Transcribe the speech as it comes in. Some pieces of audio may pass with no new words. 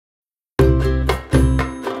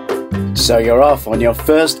So you're off on your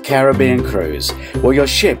first Caribbean cruise. Well, your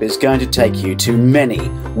ship is going to take you to many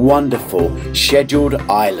wonderful scheduled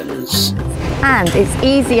islands. And it's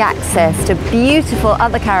easy access to beautiful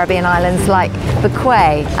other Caribbean islands like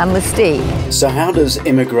Bequia and Mustique. So how does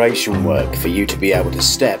immigration work for you to be able to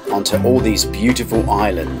step onto all these beautiful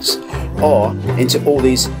islands or into all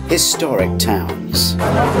these historic towns?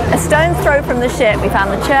 A stone's throw from the ship we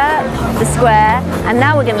found the church, the square, and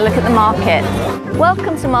now we're going to look at the market.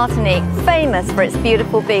 Welcome to Martinique, famous for its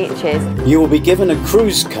beautiful beaches. You will be given a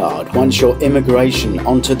cruise card once your immigration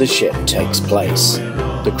onto the ship takes place.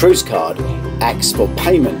 The cruise card acts for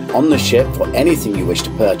payment on the ship for anything you wish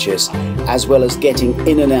to purchase, as well as getting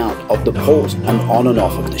in and out of the port and on and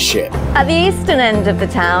off of the ship. At the eastern end of the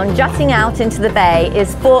town, jutting out into the bay,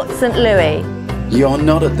 is Fort St. Louis. You're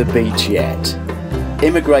not at the beach yet.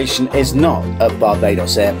 Immigration is not at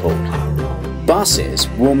Barbados Airport. Buses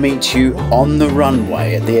will meet you on the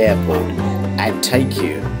runway at the airport and take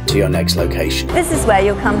you to your next location. This is where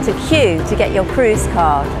you'll come to queue to get your cruise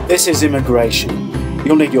card. This is immigration.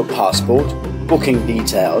 You'll need your passport, booking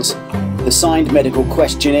details, the signed medical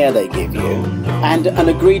questionnaire they give you, and an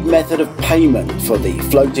agreed method of payment for the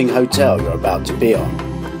floating hotel you're about to be on.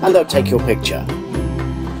 And they'll take your picture.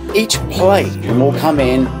 Each plane will come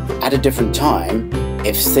in at a different time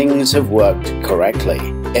if things have worked correctly.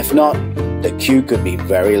 If not, the queue could be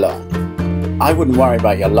very long. I wouldn't worry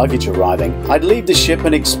about your luggage arriving. I'd leave the ship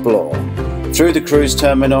and explore through the cruise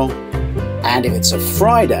terminal, and if it's a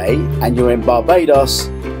Friday and you're in Barbados,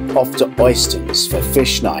 off to Oystons for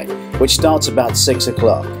fish night, which starts about 6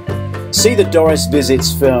 o'clock. See the Doris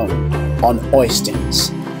Visits film on Oystons.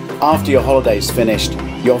 After your holiday's finished,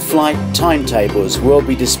 your flight timetables will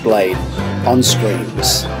be displayed on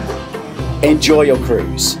screens. Enjoy your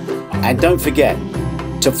cruise, and don't forget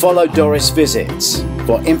to follow Doris Visits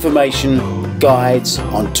for information, guides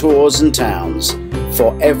on tours and towns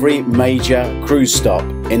for every major cruise stop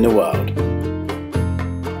in the world.